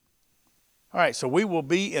All right, so we will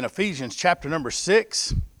be in Ephesians chapter number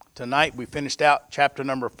 6. Tonight we finished out chapter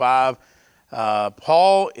number 5.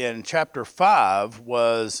 Paul in chapter 5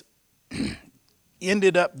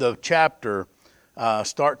 ended up the chapter,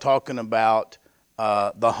 start talking about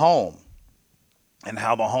the home and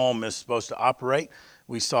how the home is supposed to operate.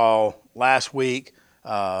 We saw last week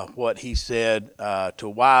what he said to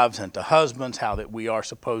wives and to husbands, how that we are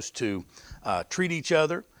supposed to treat each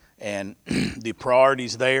other and the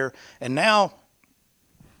priorities there. And now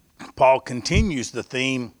Paul continues the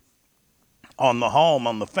theme on the home,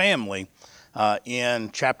 on the family,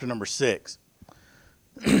 in chapter number 6.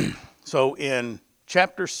 So in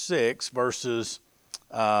chapter 6, verses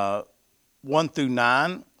 1 through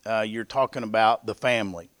 9, you're talking about the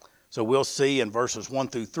family. So we'll see in verses 1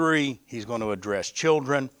 through 3, he's going to address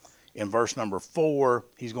children. In verse number 4,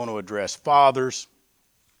 he's going to address fathers.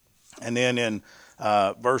 And then in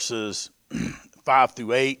verses 5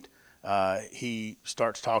 through 8, he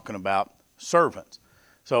starts talking about servants.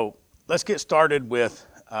 So let's get started with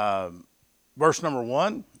verse number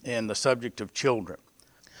 1 and the subject of children.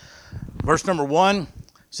 Verse number 1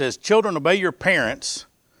 says, "Children, obey your parents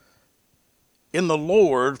in the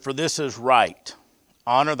Lord, for this is right.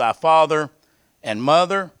 Honor thy father and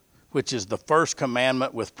mother, which is the first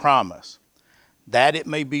commandment with promise, that it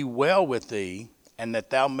may be well with thee, and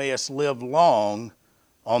that thou mayest live long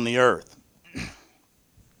on the earth."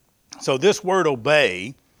 So this word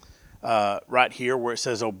obey, right here where it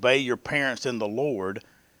says obey your parents in the Lord,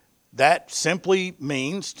 that simply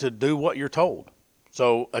means to do what you're told.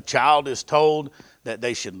 So a child is told that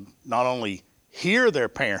they should not only hear their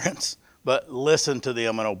parents, but listen to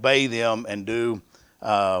them and obey them and do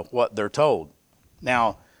what they're told.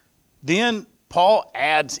 Now, then Paul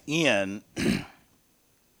adds in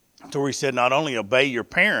to where he said not only obey your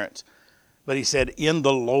parents, but he said in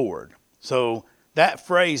the Lord. So that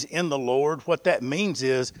phrase in the Lord, what that means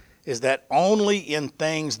is that only in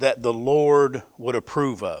things that the Lord would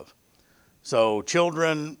approve of. So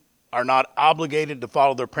children are not obligated to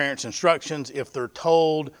follow their parents' instructions if they're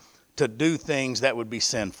told to do things that would be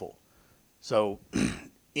sinful. So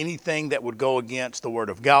anything that would go against the Word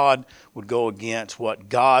of God, would go against what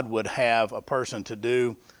God would have a person to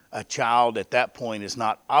do. A child at that point is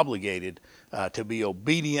not obligated to be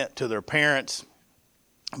obedient to their parents.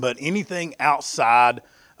 But anything outside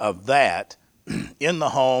of that, in the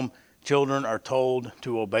home, children are told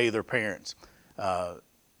to obey their parents.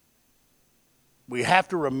 We have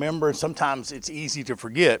to remember, and sometimes it's easy to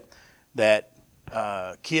forget, that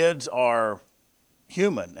kids are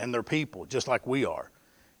human and they're people just like we are.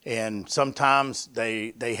 And sometimes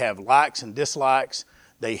they have likes and dislikes.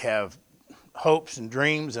 They have hopes and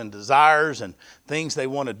dreams and desires and things they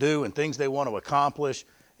want to do and things they want to accomplish.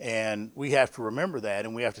 And we have to remember that,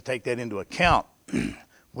 and we have to take that into account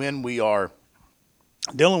when we are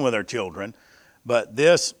dealing with our children. But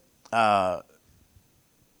this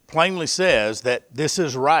plainly says that this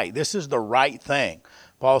is right. This is the right thing.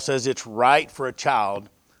 Paul says it's right for a child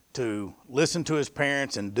to listen to his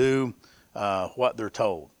parents and do what they're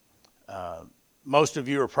told. Most of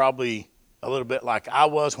you are probably a little bit like I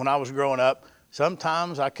was when I was growing up.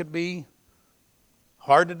 Sometimes I could be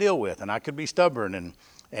hard to deal with, and I could be stubborn,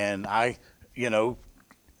 and I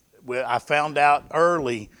found out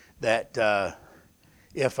early that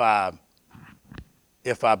if I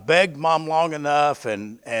begged Mom long enough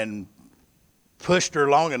and pushed her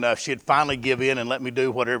long enough, she'd finally give in and let me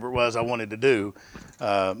do whatever it was I wanted to do,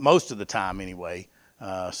 most of the time anyway.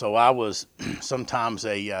 So I was sometimes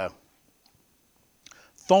a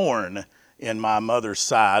thorn in my mother's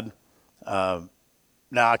side. Now,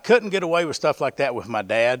 I couldn't get away with stuff like that with my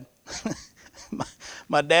dad.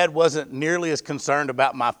 My dad wasn't nearly as concerned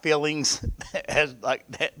about my feelings as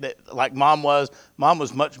like Mom was. Mom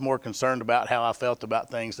was much more concerned about how I felt about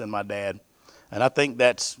things than my dad. And I think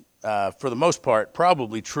that's, for the most part,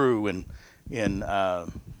 probably true in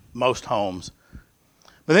most homes.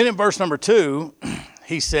 But then in verse number 2,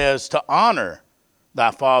 he says to honor thy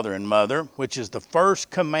father and mother, which is the first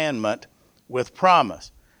commandment with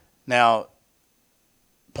promise. Now,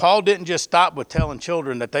 Paul didn't just stop with telling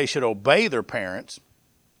children that they should obey their parents.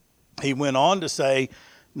 He went on to say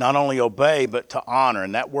not only obey, but to honor.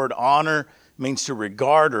 And that word honor means to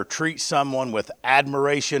regard or treat someone with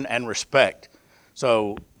admiration and respect.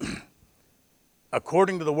 So,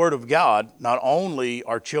 according to the Word of God, not only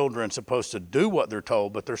are children supposed to do what they're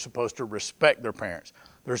told, but they're supposed to respect their parents.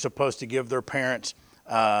 They're supposed to give their parents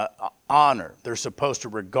honor. They're supposed to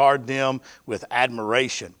regard them with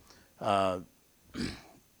admiration.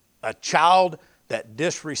 A child that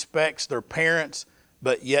disrespects their parents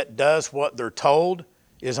but yet does what they're told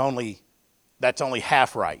is only that's only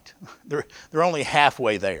half right. They're only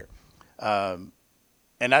halfway there. And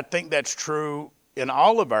I think that's true in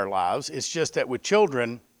all of our lives. It's just that with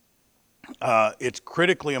children, it's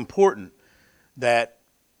critically important that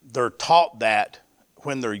they're taught that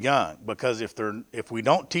when they're young, because if we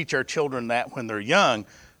don't teach our children that when they're young,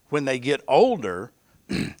 when they get older,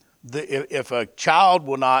 if a child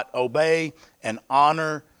will not obey and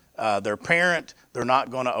honor their parent, they're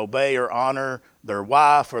not going to obey or honor their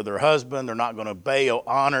wife or their husband. They're not going to obey or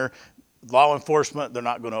honor law enforcement. They're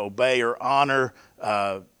not going to obey or honor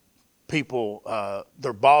people,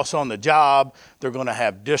 their boss on the job. They're going to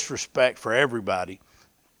have disrespect for everybody.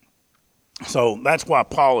 So that's why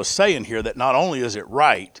Paul is saying here that not only is it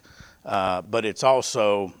right, but it's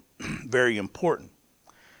also very important.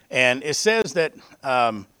 And it says that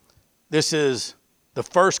this is the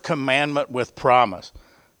first commandment with promise.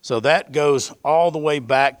 So that goes all the way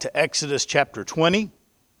back to Exodus chapter 20,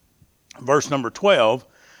 verse number 12.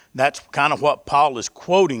 That's kind of what Paul is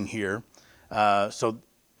quoting here. So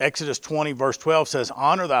Exodus 20, verse 12 says,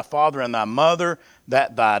 "Honor thy father and thy mother,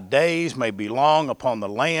 that thy days may be long upon the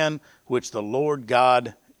land which the Lord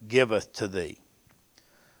God giveth to thee."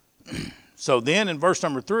 So then in verse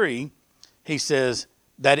number 3, he says,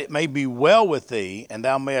 "That it may be well with thee, and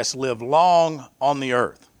thou mayest live long on the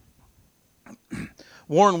earth."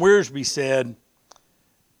 Warren Wiersbe said,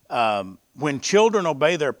 when children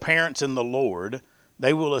obey their parents in the Lord,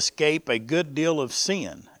 they will escape a good deal of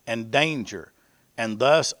sin and danger, and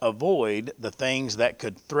thus avoid the things that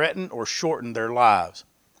could threaten or shorten their lives.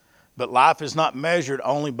 But life is not measured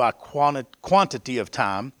only by quantity of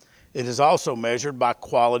time. It is also measured by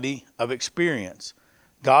quality of experience.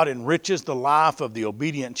 God enriches the life of the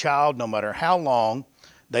obedient child no matter how long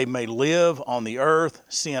they may live on the earth.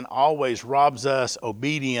 Sin always robs us.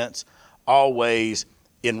 Obedience always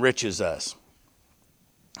enriches us.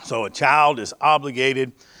 So a child is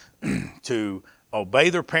obligated to obey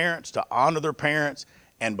their parents, to honor their parents,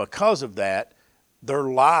 and because of that, their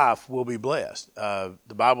life will be blessed.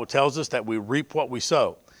 The Bible tells us that we reap what we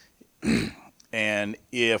sow. And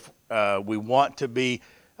if we want to be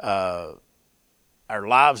our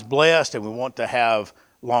lives blessed and we want to have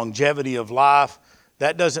longevity of life,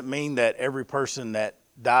 that doesn't mean that every person that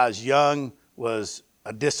dies young was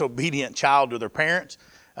a disobedient child to their parents.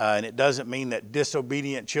 And it doesn't mean that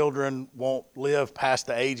disobedient children won't live past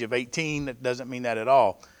the age of 18. It doesn't mean that at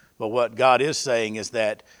all. But what God is saying is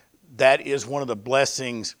that that is one of the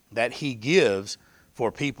blessings that he gives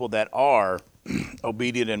for people that are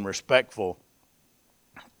obedient and respectful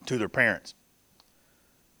to their parents.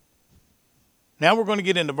 Now we're going to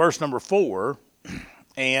get into verse number 4,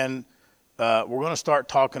 and we're going to start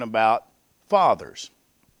talking about fathers.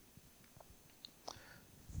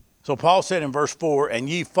 So Paul said in verse 4, "And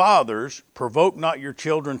ye fathers, provoke not your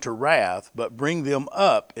children to wrath, but bring them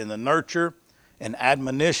up in the nurture and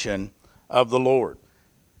admonition of the Lord."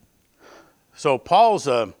 So Paul's,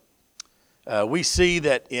 we see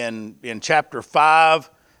that in chapter 5,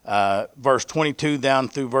 verse 22 down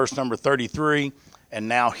through verse number 33, and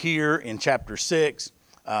now here in chapter 6,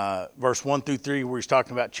 verse 1 through 3, where he's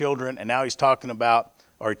talking about children, and now he's talking about,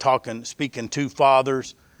 or speaking to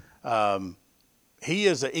fathers. He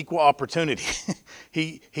is an equal opportunity.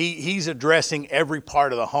 He's addressing every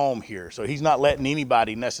part of the home here. So he's not letting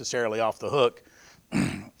anybody necessarily off the hook,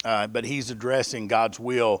 but he's addressing God's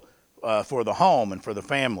will for the home and for the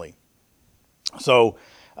family. So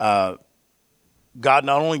God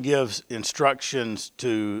not only gives instructions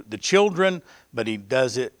to the children, but he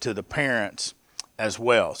does it to the parents as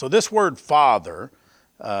well. So this word father,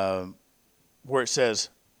 where it says,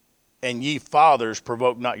 "And ye fathers,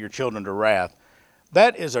 provoke not your children to wrath,"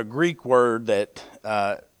 that is a Greek word that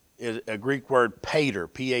is a Greek word pater,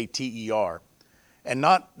 P-A-T-E-R. And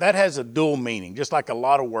that has a dual meaning, just like a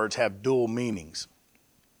lot of words have dual meanings.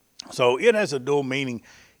 So it has a dual meaning.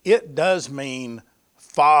 It does mean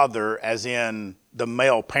father as in the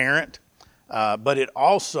male parent, but it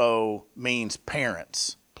also means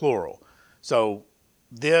parents, plural. So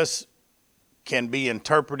this can be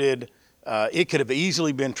interpreted, it could have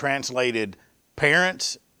easily been translated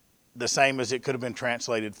parents, the same as it could have been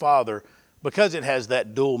translated father, because it has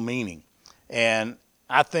that dual meaning. And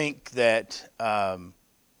I think that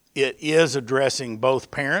it is addressing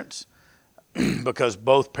both parents because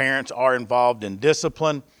both parents are involved in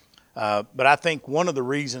discipline. But I think one of the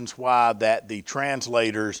reasons why that the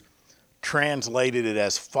translators translated it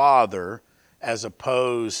as father as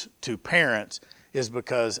opposed to parents is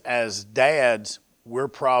because as dads, we're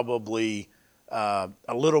probably a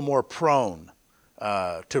little more prone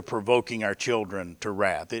to provoking our children to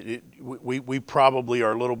wrath. We probably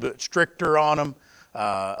are a little bit stricter on them.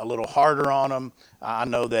 a little harder on them. I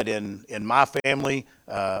know that in my family,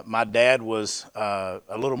 my dad was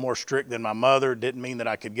a little more strict than my mother. Didn't mean that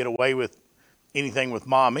I could get away with anything with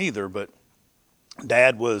mom either, but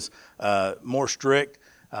Dad was more strict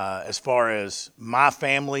as far as my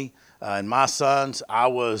family and my sons. I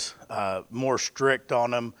was more strict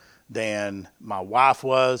on them than my wife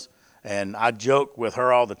was, and I joke with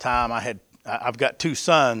her all the time. I've got two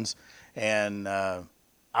sons, and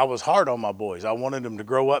I was hard on my boys. I wanted them to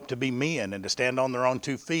grow up to be men and to stand on their own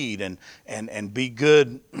 2 feet and be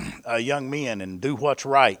good young men and do what's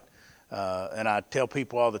right. And I tell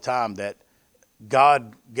people all the time that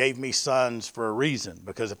God gave me sons for a reason,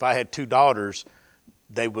 because if I had 2 daughters,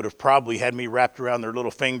 they would have probably had me wrapped around their little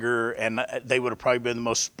finger, and they would have probably been the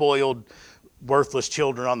most spoiled, worthless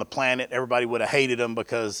children on the planet. Everybody would have hated them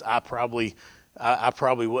because I probably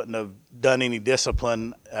wouldn't have done any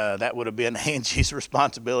discipline. That would have been Angie's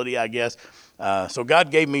responsibility, I guess. So God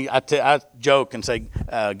gave me, I joke and say,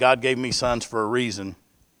 God gave me sons for a reason,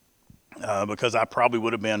 because I probably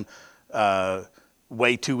would have been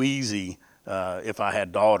way too easy if I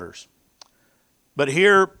had daughters. But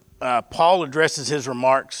here, Paul addresses his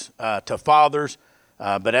remarks to fathers,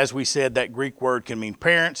 but as we said, that Greek word can mean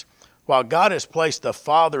parents. While God has placed the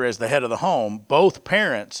father as the head of the home, both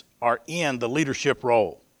parents are in the leadership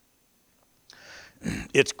role.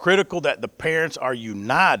 It's critical that the parents are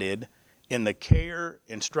united in the care,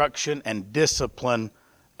 instruction, and discipline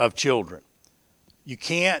of children. You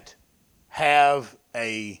can't have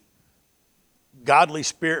a godly,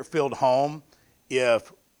 spirit-filled home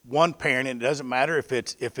if one parent, and it doesn't matter if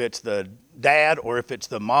it's the dad or if it's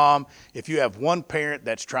the mom, if you have one parent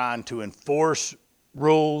that's trying to enforce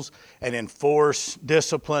rules and enforce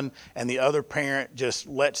discipline, and the other parent just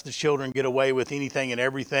lets the children get away with anything and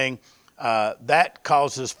everything, that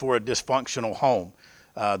causes for a dysfunctional home.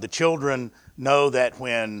 The children know that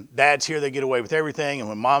when dad's here, they get away with everything, and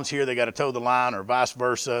when mom's here, they got to toe the line, or vice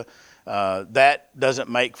versa. That doesn't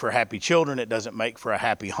make for happy children. It doesn't make for a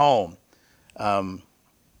happy home.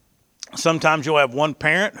 Sometimes you'll have one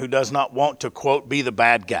parent who does not want to, quote, be the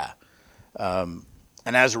bad guy. And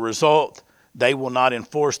as a result, they will not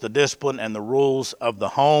enforce the discipline and the rules of the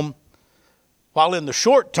home. While in the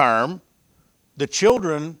short term, the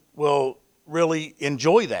children will really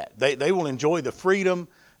enjoy that. They will enjoy the freedom.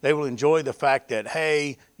 They will enjoy the fact that,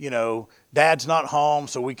 hey, dad's not home,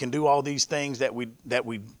 so we can do all these things that we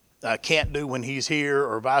can't do when he's here,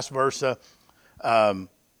 or vice versa.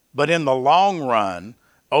 But in the long run,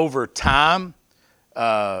 over time,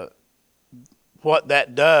 what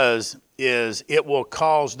that does is it will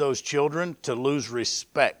cause those children to lose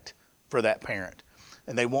respect for that parent,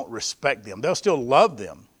 and they won't respect them. They'll still love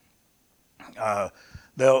them.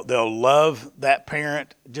 They'll love that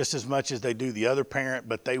parent just as much as they do the other parent,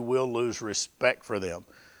 but they will lose respect for them.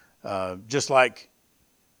 Just like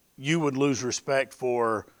you would lose respect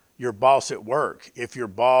for your boss at work. If your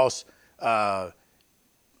boss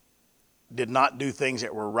did not do things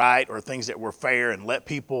that were right or things that were fair, and let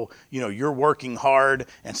people, you're working hard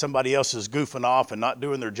and somebody else is goofing off and not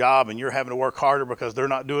doing their job, and you're having to work harder because they're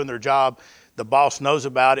not doing their job. The boss knows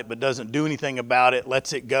about it but doesn't do anything about it,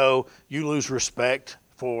 lets it go. You lose respect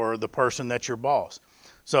for the person that's your boss.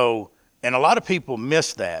 So, and a lot of people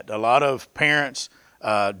miss that. A lot of parents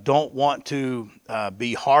don't want to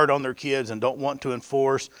be hard on their kids and don't want to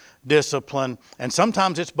enforce discipline. And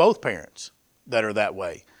sometimes it's both parents that are that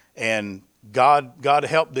way. And God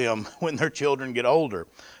help them when their children get older,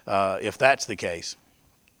 if that's the case.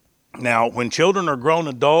 Now, when children are grown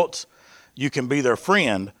adults, you can be their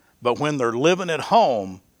friend, but when they're living at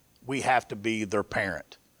home, we have to be their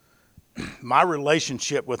parent. My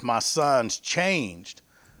relationship with my sons changed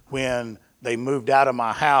when they moved out of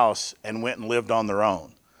my house and went and lived on their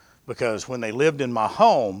own. Because when they lived in my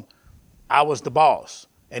home, I was the boss.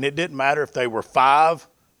 And it didn't matter if they were 5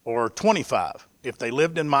 or 25. If they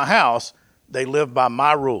lived in my house, they lived by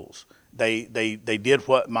my rules. They did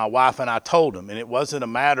what my wife and I told them. And it wasn't a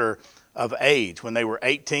matter of age. When they were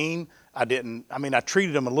 18, I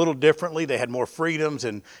treated them a little differently. They had more freedoms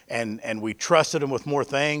and we trusted them with more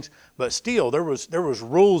things. But still, there was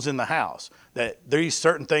rules in the house that these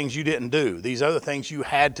certain things you didn't do. These other things you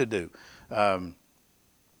had to do. They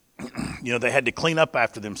had to clean up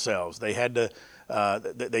after themselves. They had to,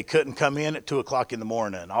 they couldn't come in at 2:00 in the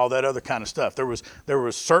morning, all that other kind of stuff. There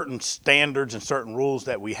was certain standards and certain rules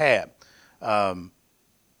that we had.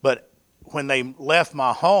 But when they left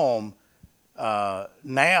my home,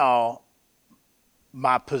 now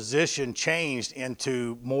my position changed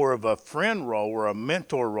into more of a friend role or a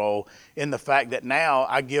mentor role, in the fact that now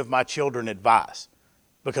I give my children advice.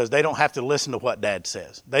 because they don't have to listen to what dad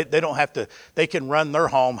says. They don't have to, they can run their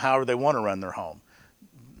home however they want to run their home.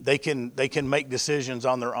 They can make decisions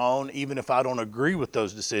on their own, even if I don't agree with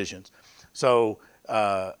those decisions. So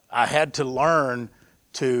I had to learn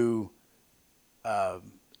to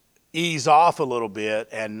ease off a little bit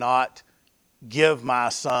and not give my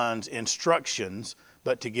sons instructions,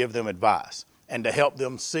 but to give them advice and to help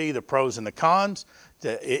them see the pros and the cons.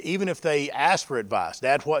 Even if they ask for advice,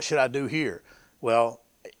 Dad, what should I do here? Well,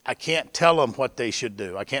 I can't tell them what they should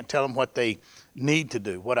do. I can't tell them what they need to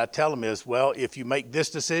do. What I tell them is, well, if you make this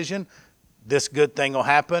decision, this good thing will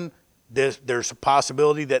happen. There's a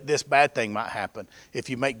possibility that this bad thing might happen. If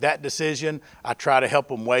you make that decision, I try to help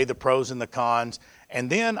them weigh the pros and the cons. And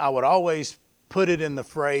then I would always put it in the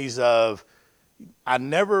phrase of, I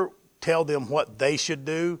never tell them what they should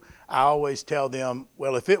do. I always tell them,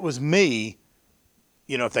 well, if it was me,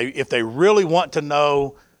 if they really want to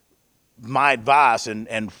know my advice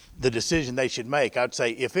and the decision they should make, I'd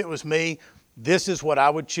say, if it was me, this is what I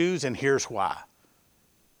would choose, and here's why.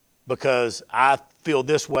 Because I feel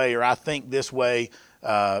this way or I think this way,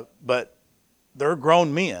 but they're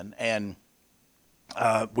grown men, and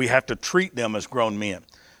we have to treat them as grown men.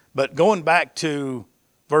 But going back to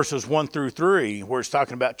verses 1 through 3, where it's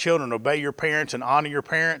talking about children, obey your parents and honor your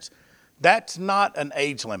parents, that's not an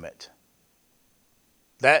age limit.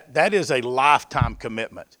 That is a lifetime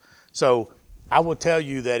commitment. So I will tell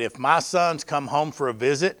you that if my sons come home for a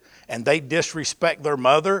visit and they disrespect their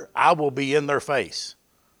mother, I will be in their face.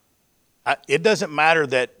 It doesn't matter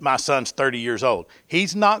that my son's 30 years old.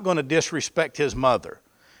 He's not going to disrespect his mother.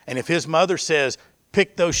 And if his mother says,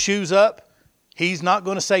 pick those shoes up, he's not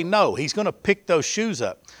going to say no. He's going to pick those shoes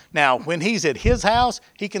up. Now, when he's at his house,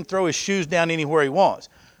 he can throw his shoes down anywhere he wants.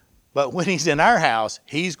 But when he's in our house,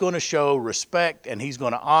 he's going to show respect, and he's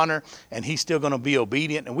going to honor, and he's still going to be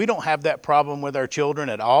obedient. And we don't have that problem with our children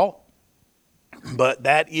at all. But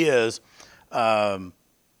that is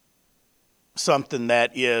something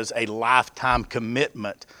that is a lifetime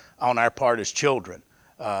commitment on our part as children.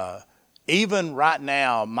 Even right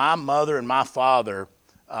now, my mother and my father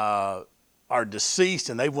are deceased,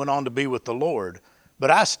 and they went on to be with the Lord.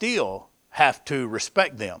 But I still have to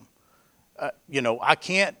respect them. I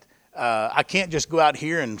can't just go out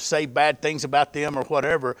here and say bad things about them or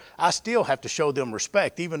whatever. I still have to show them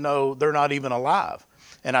respect, even though they're not even alive.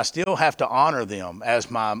 And I still have to honor them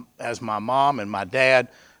as my mom and my dad.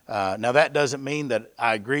 Now, that doesn't mean that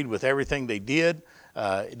I agreed with everything they did.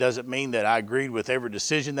 It doesn't mean that I agreed with every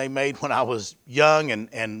decision they made when I was young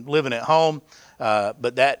and living at home.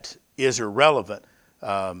 But that is irrelevant.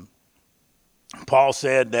 Paul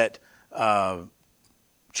said that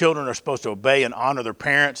children are supposed to obey and honor their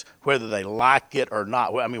parents, whether they like it or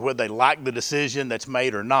not. I mean, whether they like the decision that's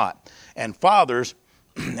made or not. And fathers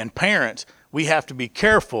and parents, we have to be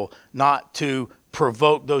careful not to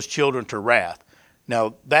provoke those children to wrath.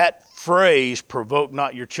 Now, that phrase, provoke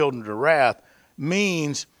not your children to wrath,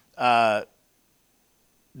 means do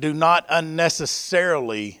not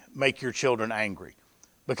unnecessarily make your children angry,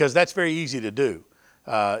 because that's very easy to do.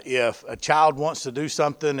 If a child wants to do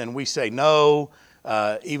something and we say no,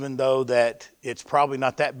 even though that it's probably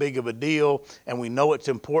not that big of a deal and we know it's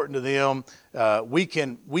important to them, we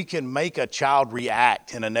can make a child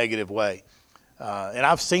react in a negative way. And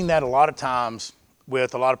I've seen that a lot of times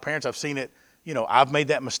with a lot of parents. I've seen it, I've made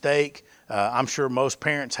that mistake. I'm sure most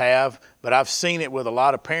parents have, but I've seen it with a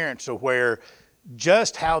lot of parents to where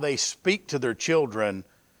just how they speak to their children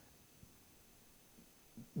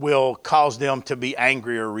will cause them to be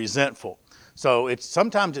angry or resentful. So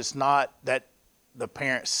sometimes it's not that the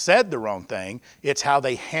parent said the wrong thing, it's how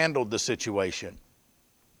they handled the situation.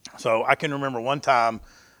 So I can remember one time,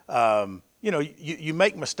 you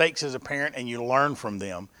make mistakes as a parent and you learn from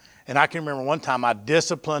them. And I can remember one time I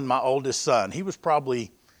disciplined my oldest son. He was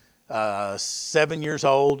probably 7 years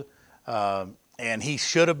old, and he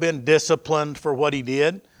should have been disciplined for what he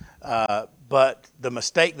did. But the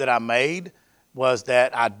mistake that I made was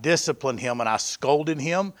that I disciplined him and I scolded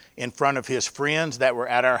him in front of his friends that were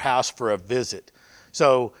at our house for a visit.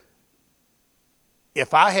 So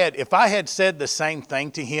if I had said the same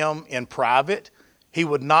thing to him in private, he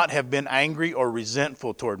would not have been angry or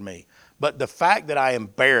resentful toward me. But the fact that I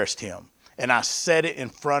embarrassed him and I said it in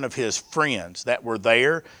front of his friends that were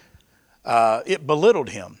there, it belittled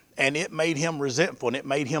him and it made him resentful and it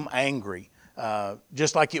made him angry.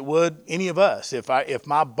 Just like it would any of us. If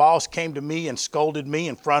my boss came to me and scolded me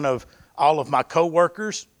in front of all of my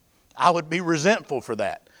coworkers, I would be resentful for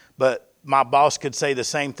that. But my boss could say the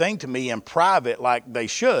same thing to me in private like they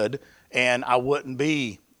should, and I wouldn't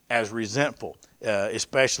be as resentful,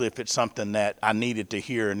 especially if it's something that I needed to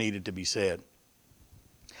hear or needed to be said.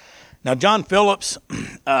 Now, John Phillips,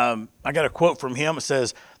 I got a quote from him. It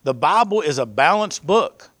says, "The Bible is a balanced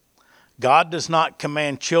book. God does not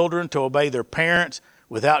command children to obey their parents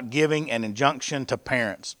without giving an injunction to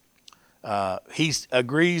parents." He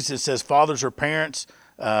agrees. It says fathers or parents,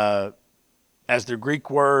 as the Greek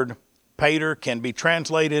word pater can be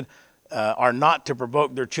translated, are not to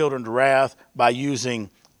provoke their children to wrath by being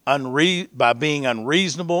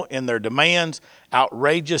unreasonable in their demands,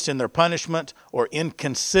 outrageous in their punishment, or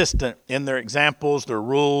inconsistent in their examples, their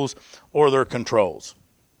rules, or their controls.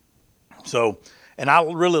 So, and I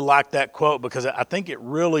really like that quote because I think it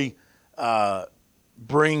really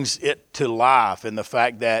brings it to life in the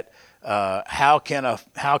fact that how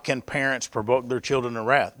can parents provoke their children to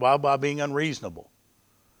wrath? Well, by being unreasonable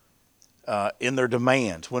in their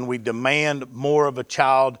demands. When we demand more of a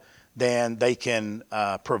child than they can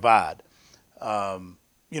provide.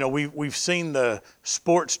 We've seen the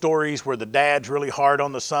sports stories where the dad's really hard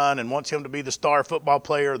on the son and wants him to be the star football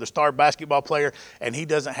player or the star basketball player, and he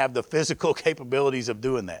doesn't have the physical capabilities of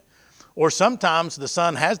doing that. Or sometimes the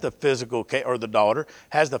son has the physical, or the daughter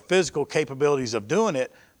has the physical capabilities of doing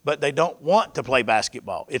it, but they don't want to play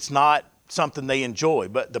basketball. It's not something they enjoy,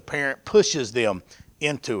 but the parent pushes them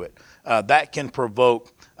into it. That can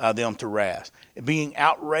provoke them to wrath. Being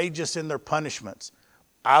outrageous in their punishments.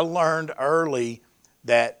 I learned early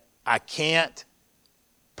that I can't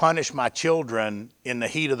punish my children in the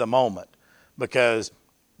heat of the moment because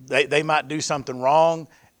they might do something wrong,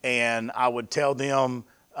 and I would tell them,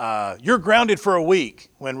 you're grounded for a week,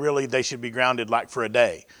 when really they should be grounded like for a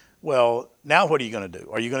day. Well, now what are you going to do?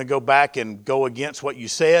 Are you going to go back and go against what you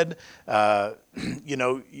said?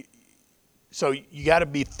 So you got to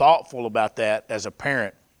be thoughtful about that as a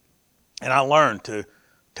parent. And I learned to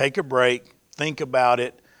take a break, think about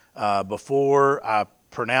it before I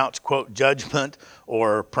pronounce, quote, judgment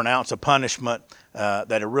or pronounce a punishment,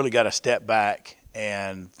 that I really got to step back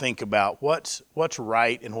and think about what's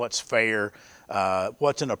right and what's fair,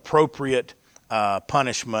 what's an appropriate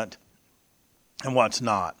punishment and what's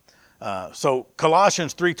not. So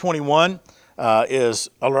Colossians 3:21 is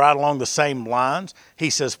right along the same lines. He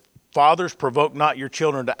says, "Fathers, provoke not your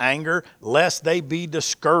children to anger, lest they be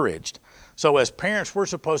discouraged." So as parents, we're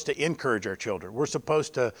supposed to encourage our children. We're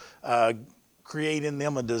supposed to create in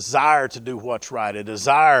them a desire to do what's right, a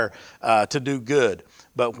desire to do good.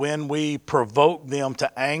 But when we provoke them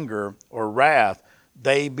to anger or wrath,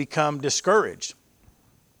 they become discouraged.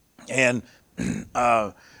 And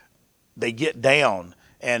they get down.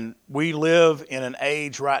 And we live in an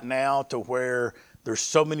age right now to where there's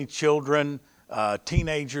so many children,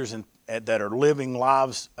 teenagers that are living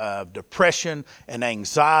lives of depression and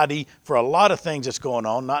anxiety for a lot of things that's going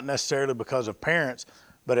on, not necessarily because of parents,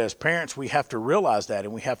 but as parents we have to realize that,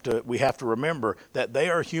 and we have to remember that they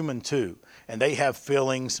are human too, and they have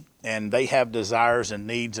feelings and they have desires and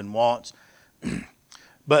needs and wants.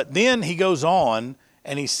 But then he goes on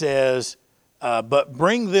and he says, but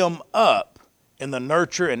bring them up in the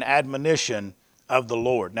nurture and admonition of the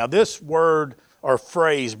Lord. Now this word or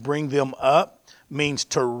phrase, bring them up, means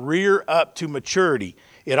to rear up to maturity.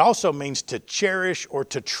 It also means to cherish or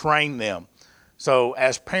to train them. So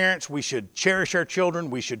as parents, we should cherish our children,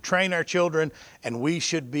 we should train our children, and we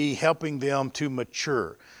should be helping them to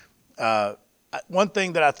mature. One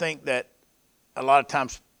thing that I think that a lot of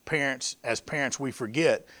times as parents, we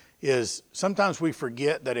forget is sometimes we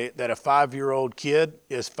forget that a 5-year-old kid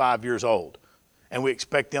is 5 years old, and we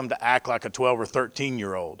expect them to act like a 12 or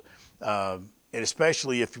 13-year-old. And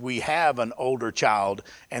especially if we have an older child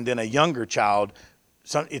and then a younger child,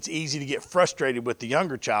 it's easy to get frustrated with the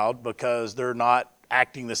younger child because they're not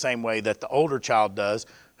acting the same way that the older child does,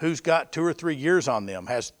 who's got 2 or 3 years on them,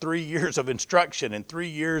 has 3 years of instruction and 3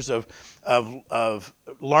 years of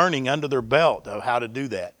learning under their belt of how to do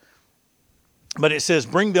that. But it says,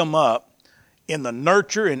 bring them up in the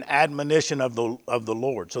nurture and admonition of the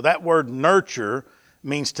Lord. So that word nurture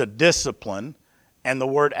means to discipline, and the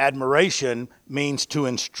word admiration means to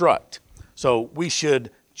instruct. So we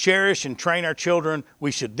should cherish and train our children.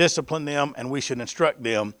 We should discipline them, and we should instruct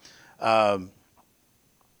them. That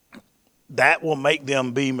will make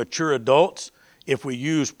them be mature adults if we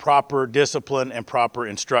use proper discipline and proper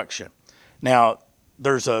instruction. Now,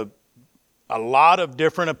 there's a lot of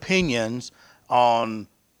different opinions on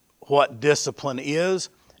what discipline is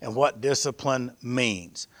and what discipline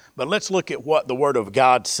means. But let's look at what the Word of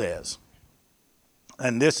God says.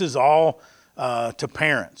 And this is all to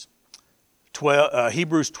parents.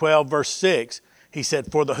 Hebrews 12, verse 6, he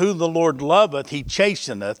said, "For who the Lord loveth, he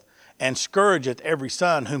chasteneth, and scourgeth every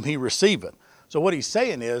son whom he receiveth." So what he's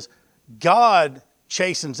saying is, God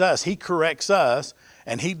chastens us, he corrects us,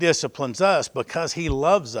 and he disciplines us because he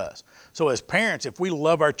loves us. So as parents, if we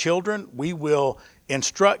love our children, we will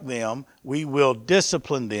instruct them, we will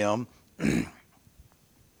discipline them,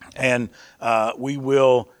 and we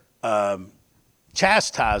will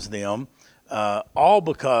chastise them, all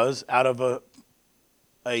because out of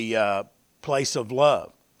a place of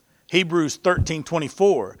love. Hebrews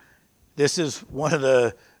 13:24. This is one of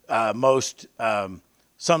the most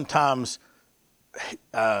sometimes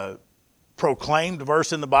proclaimed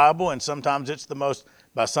verse in the Bible, and sometimes it's the most,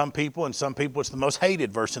 by some people, and some people it's the most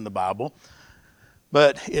hated verse in the Bible.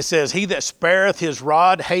 But it says, he that spareth his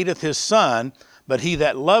rod hateth his son, but he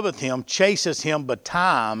that loveth him chaseth him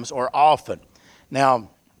betimes or often.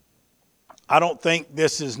 Now, I don't think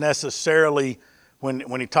this is necessarily,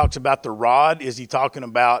 when he talks about the rod, is he talking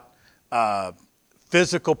about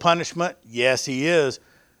physical punishment? Yes, he is.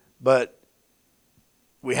 But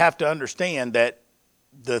we have to understand that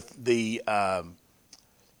the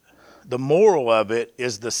moral of it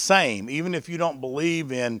is the same. Even if you don't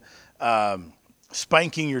believe in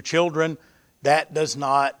spanking your children, that does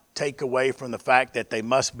not take away from the fact that they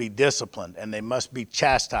must be disciplined and they must be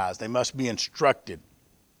chastised. They must be instructed.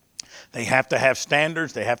 They have to have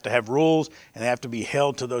standards, they have to have rules, and they have to be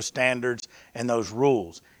held to those standards and those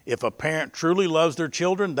rules. If a parent truly loves their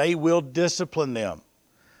children, they will discipline them.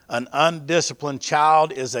 An undisciplined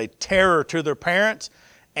child is a terror to their parents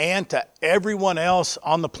and to everyone else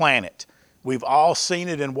on the planet. We've all seen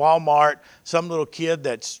it in Walmart, some little kid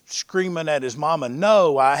that's screaming at his mama,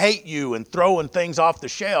 "No, I hate you," and throwing things off the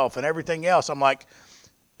shelf and everything else. I'm like,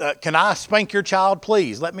 can I spank your child,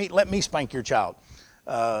 please? Let me spank your child.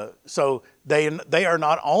 So they are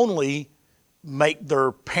not only make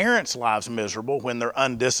their parents' lives miserable when they're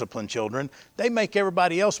undisciplined children, they make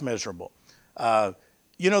everybody else miserable.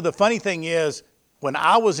 The funny thing is, when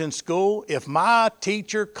I was in school, if my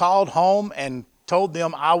teacher called home and told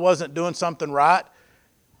them I wasn't doing something right,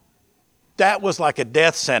 that was like a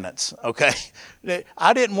death sentence, okay?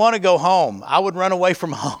 I didn't want to go home. I would run away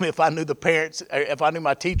from home if I knew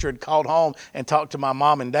my teacher had called home and talked to my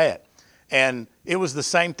mom and dad. And it was the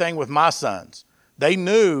same thing with my sons. They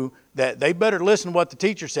knew that they better listen to what the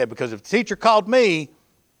teacher said, because if the teacher called me,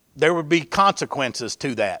 there would be consequences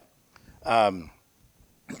to that.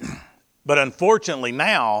 But unfortunately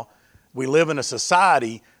now, we live in a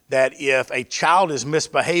society that if a child is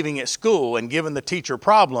misbehaving at school and giving the teacher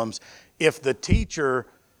problems, if the teacher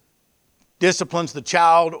disciplines the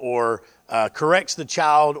child or corrects the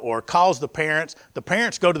child or calls the parents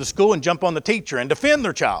go to the school and jump on the teacher and defend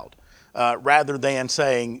their child. Rather than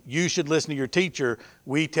saying, you should listen to your teacher,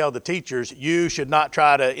 we tell the teachers, you should not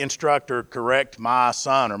try to instruct or correct my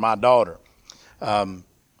son or my daughter.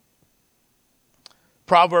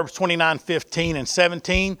 Proverbs 29:15 and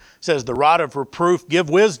 17 says, the rod of reproof give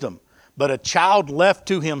wisdom, but a child left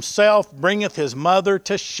to himself bringeth his mother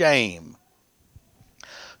to shame.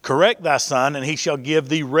 Correct thy son, and he shall give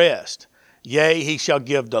thee rest. Yea, he shall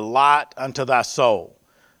give delight unto thy soul.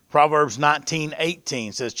 Proverbs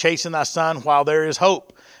 19:18 says, chasten thy son while there is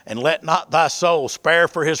hope, and let not thy soul spare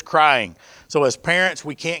for his crying. So as parents,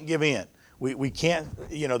 we can't give in. We can't,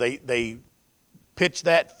 they pitch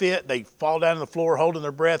that fit. They fall down on the floor holding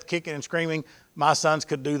their breath, kicking and screaming. My sons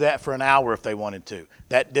could do that for an hour if they wanted to.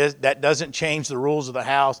 That doesn't change the rules of the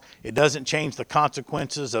house. It doesn't change the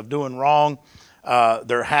consequences of doing wrong.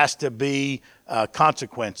 There has to be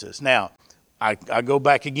consequences. Now, I go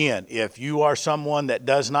back again. If you are someone that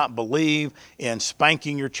does not believe in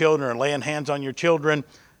spanking your children or laying hands on your children,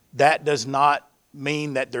 that does not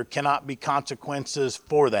mean that there cannot be consequences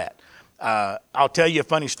for that. I'll tell you a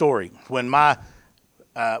funny story. When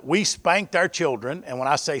we spanked our children, and when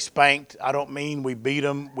I say spanked, I don't mean we beat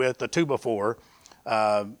them with a 2x4,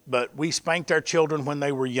 but we spanked our children when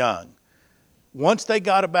they were young. Once they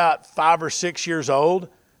got about 5 or 6 years old,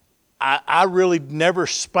 I really never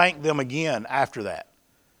spanked them again after that,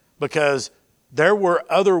 because there were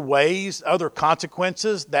other ways, other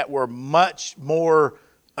consequences that were much more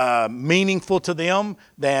meaningful to them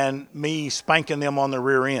than me spanking them on the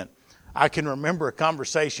rear end. I can remember a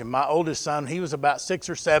conversation. My oldest son, he was about 6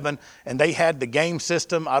 or 7, and they had the game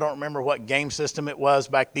system. I don't remember what game system it was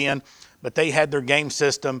back then, but they had their game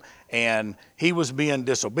system, and he was being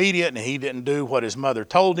disobedient, and he didn't do what his mother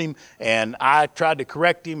told him, and I tried to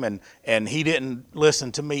correct him, and he didn't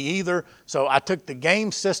listen to me either. So I took the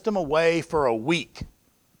game system away for a week.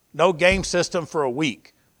 No game system for a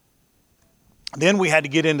week. Then we had to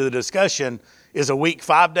get into the discussion, is a week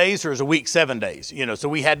 5 days or is a week 7 days? So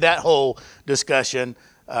we had that whole discussion.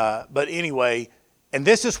 But anyway, and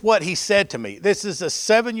this is what he said to me. This is a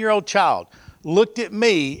 7-year-old child looked at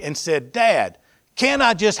me and said, "Dad, can't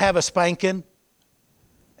I just have a spanking?"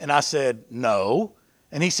 And I said, "No."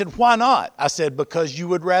 And he said, why not? I said, because you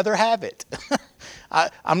would rather have it.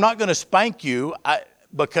 I'm not going to spank you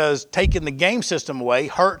because taking the game system away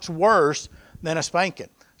hurts worse than a spanking.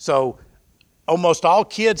 So almost all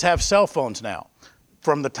kids have cell phones now.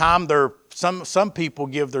 From the time some people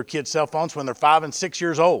give their kids cell phones when they're 5 and 6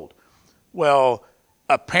 years old. Well,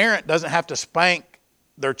 a parent doesn't have to spank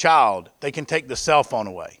their child. They can take the cell phone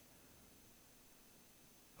away.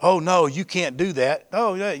 Oh, no, you can't do that.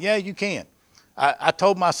 Oh, yeah, you can. I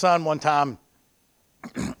told my son one time,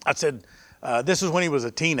 I said, this is when he was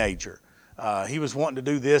a teenager. He was wanting to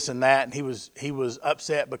do this and that, and he was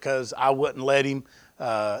upset because I wouldn't let him.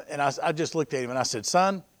 And I just looked at him and I said,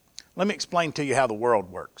 son, let me explain to you how the world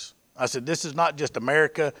works. I said, this is not just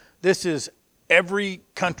America. This is every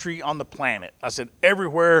country on the planet. I said,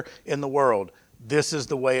 everywhere in the world, this is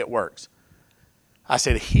the way it works. I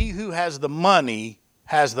said, he who has the money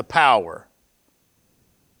has the power.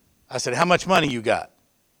 I said, how much money you got?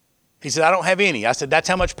 He said, I don't have any. I said, that's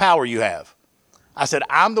how much power you have. I said,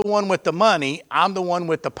 I'm the one with the money. I'm the one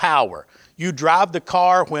with the power. You drive the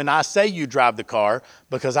car when I say you drive the car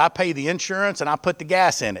because I pay the insurance and I put the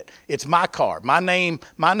gas in it. It's my car. My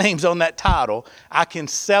name's on that title. I can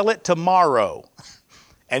sell it tomorrow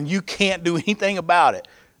and you can't do anything about it.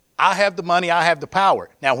 I have the money. I have the power.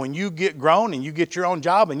 Now, when you get grown and you get your own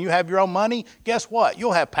job and you have your own money, guess what?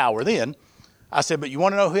 You'll have power then. I said, but you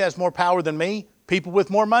want to know who has more power than me? People with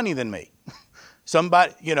more money than me.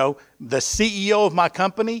 Somebody, the CEO of my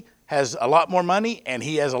company has a lot more money and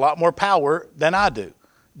he has a lot more power than I do.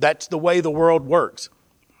 That's the way the world works.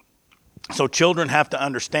 So children have to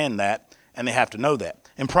understand that and they have to know that.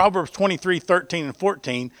 In Proverbs 23:13 and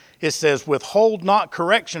 14, it says, withhold not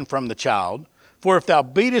correction from the child, for if thou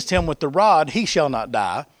beatest him with the rod, he shall not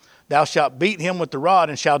die. Thou shalt beat him with the rod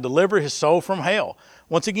and shall deliver his soul from hell.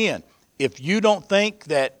 Once again, if you don't think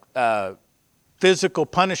that physical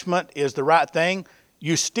punishment is the right thing,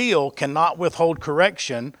 you still cannot withhold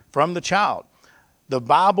correction from the child. The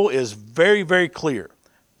Bible is very, very clear.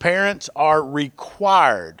 Parents are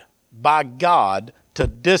required by God to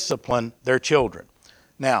discipline their children.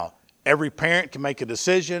 Now, every parent can make a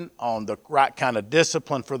decision on the right kind of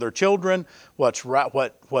discipline for their children, what's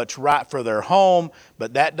right for their home,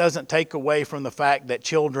 but that doesn't take away from the fact that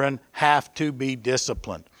children have to be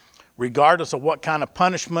disciplined. Regardless of what kind of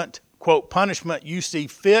punishment, quote, punishment you see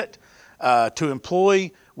fit to employ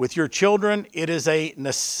with your children, it is a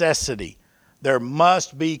necessity. There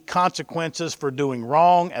must be consequences for doing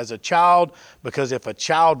wrong as a child, because if a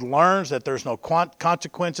child learns that there's no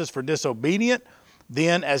consequences for disobedience,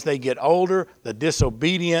 then as they get older, the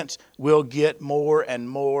disobedience will get more and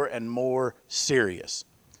more and more serious.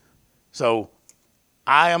 So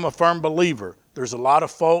I am a firm believer. There's a lot of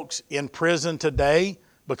folks in prison today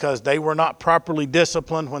because they were not properly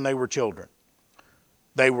disciplined when they were children.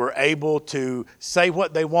 They were able to say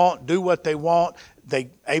what they want, do what they want.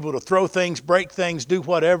 They able to throw things, break things, do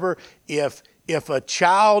whatever. If a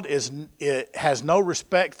child has no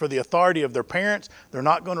respect for the authority of their parents, they're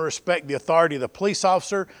not going to respect the authority of the police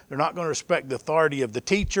officer. They're not going to respect the authority of the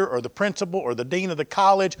teacher or the principal or the dean of the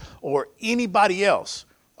college or anybody else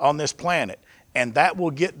on this planet. And that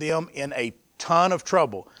will get them in a ton of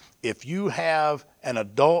trouble. If you have an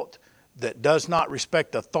adult that does not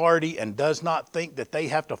respect authority and does not think that they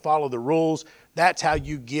have to follow the rules, that's how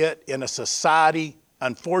you get in a society,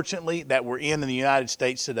 unfortunately, that we're in the United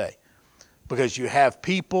States today. Because you have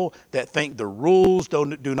people that think the rules do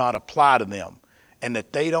not apply to them and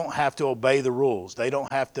that they don't have to obey the rules. They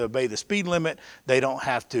don't have to obey the speed limit. They don't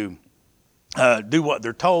have to do what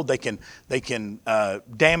they're told. They can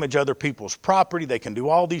damage other people's property. They can do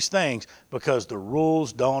all these things because the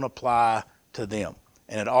rules don't apply to them.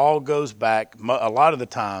 And it all goes back a lot of the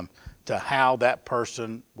time to how that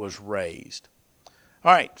person was raised.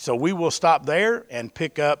 All right, so we will stop there and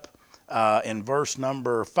pick up in verse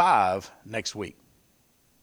number 5 next week.